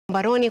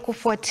mbaroni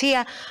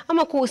kufuatia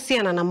ama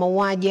kuhusiana na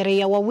mauaji ya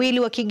raia wawili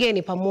wa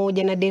kigeni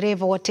pamoja na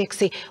dereva wa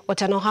teksi.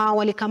 Watano hao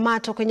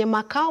walikamatwa kwenye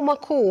makao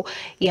makuu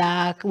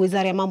ya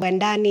Wizara ya Mambo ya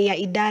Ndani ya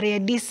idara ya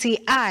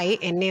DCI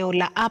eneo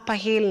la Upper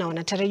Hill na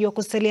wanatarajiwa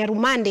kusalia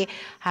rumande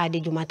hadi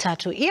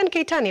Jumatatu. Ian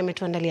Keitani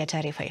ametuandalia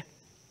taarifa hiyo.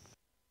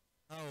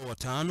 Hao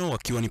watano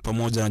wakiwa ni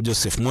pamoja na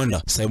Joseph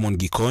Mwenda, Simon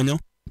Gikonyo,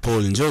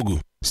 Paul Njogu,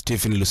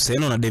 Stephen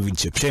Luseno na David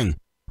Chepcheng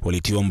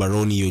walitiwa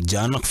mbaroni hiyo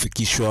jana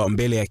kufikishwa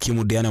mbele ya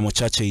hakimu Diana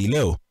Mochache hii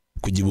leo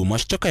kujibu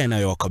mashtaka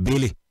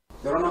yanayowakabili.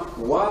 Your Honor,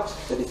 what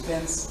the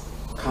defense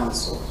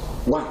counsel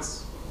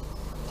wants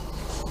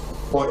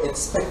or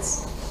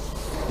expects,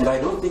 and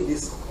I don't think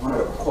this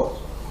honorable court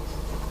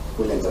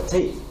will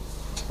entertain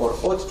or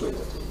ought to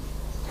entertain,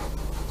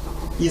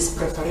 is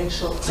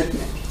preferential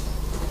treatment,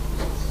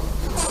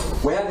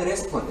 where the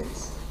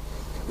respondents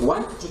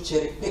want to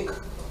cherry pick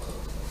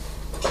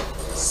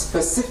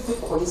specific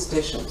police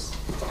stations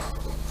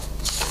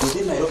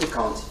within Nairobi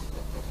County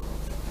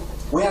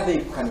where they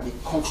can be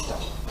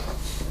comfortable.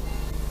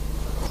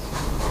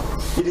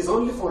 It is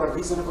only for a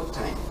reasonable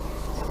time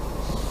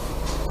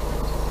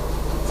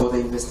for the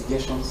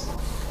investigations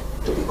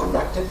to be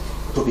conducted,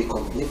 to be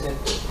completed,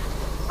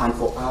 and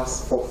for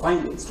us, for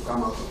findings to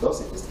come out of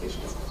those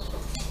investigations,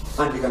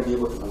 and we can be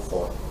able to move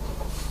forward.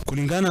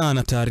 Kulingana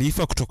na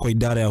taarifa kutoka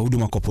idara ya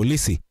huduma kwa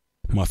polisi,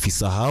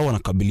 maafisa hao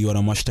wanakabiliwa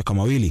na mashtaka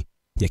mawili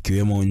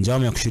yakiwemo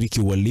njama ya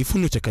kushiriki uhalifu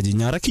na utekaji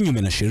nyara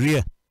kinyume na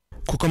sheria.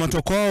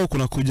 Kukamatwa kwao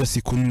kunakuja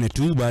siku 4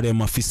 tu baada ya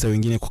maafisa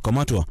wengine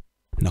kukamatwa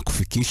na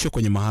kufikishwa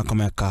kwenye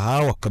mahakama ya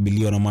Kahawa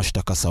kukabiliwa na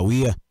mashtaka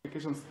sawia.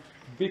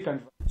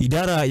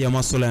 Idara ya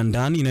masuala ya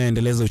ndani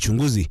inayoendeleza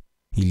uchunguzi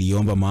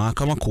iliomba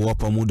mahakama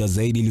kuwapa muda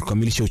zaidi ili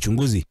kukamilisha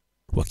uchunguzi,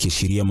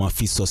 wakiashiria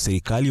maafisa wa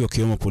serikali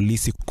wakiwemo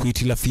polisi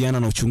kuhitilafiana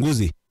na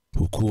uchunguzi,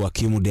 huku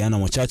hakimu Diana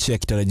Mochache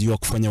akitarajiwa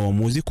kufanya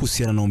uamuzi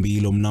kuhusiana na ombi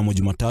hilo mnamo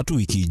Jumatatu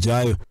wiki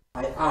ijayo.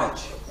 I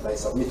urge and I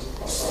submit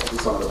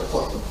this on the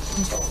court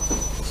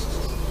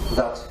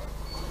that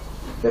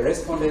the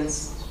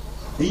respondents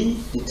be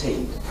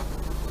detained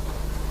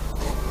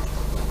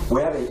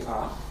where they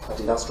are at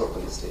Industrial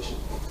Police Station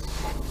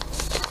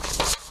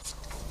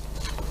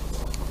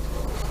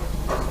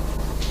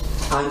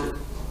and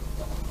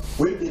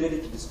will be ready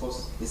to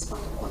dispose this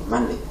matter on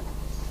Monday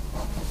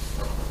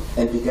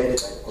and be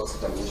guided by the court's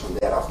determination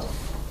thereafter.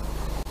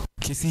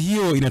 Kesi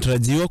hiyo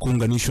inatarajiwa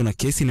kuunganishwa na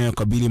kesi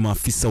inayokabili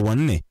maafisa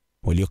 4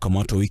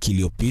 waliokamatwa wiki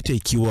iliyopita,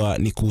 ikiwa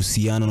ni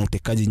kuhusiana na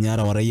utekaji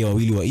nyara wa raia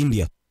wawili wa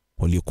India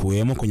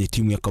waliokuwemo kwenye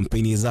timu ya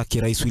kampeni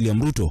zake Rais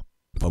William Ruto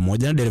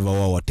pamoja na dereva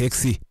wao wa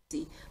teksi.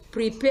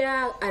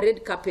 Prepare a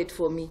red carpet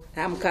for me.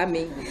 I'm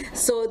coming.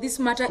 So this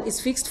matter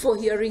is fixed for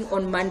hearing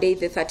on Monday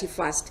the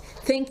 31st.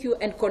 Thank you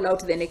and call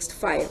out the next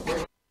file.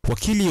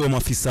 Wakili wa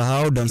maafisa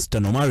hao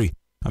Danstan Omari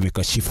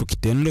amekashifu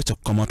kitendo cha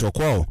kukamatwa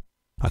kwao,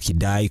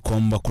 akidai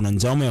kwamba kuna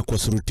njama ya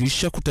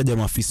kuwasurutisha kutaja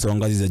maafisa wa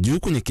ngazi za juu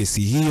kwenye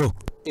kesi hiyo.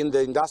 In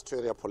the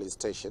Industrial Police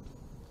Station,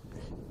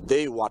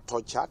 they were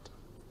tortured,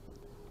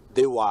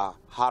 they were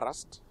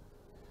harassed,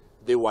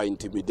 they were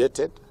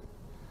intimidated,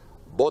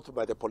 both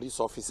by the police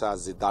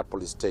officers in that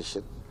police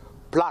station,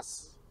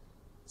 plus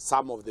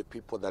some of the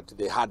people that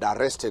they had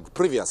arrested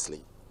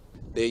previously.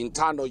 The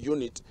internal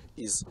unit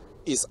is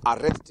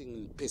arresting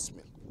in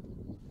piecemeal.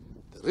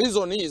 The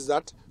reason is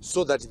that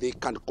so that they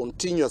can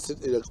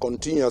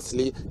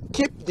continuously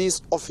keep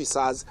these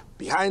officers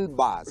behind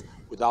bars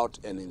without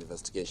any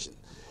investigation.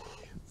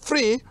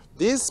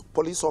 These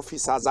police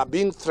officers are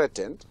being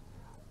threatened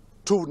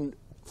to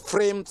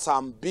frame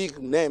some big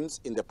names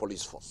in the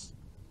police force.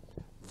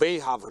 They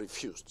have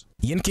refused.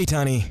 Ian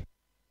Keitani,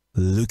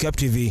 Look Up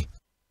TV.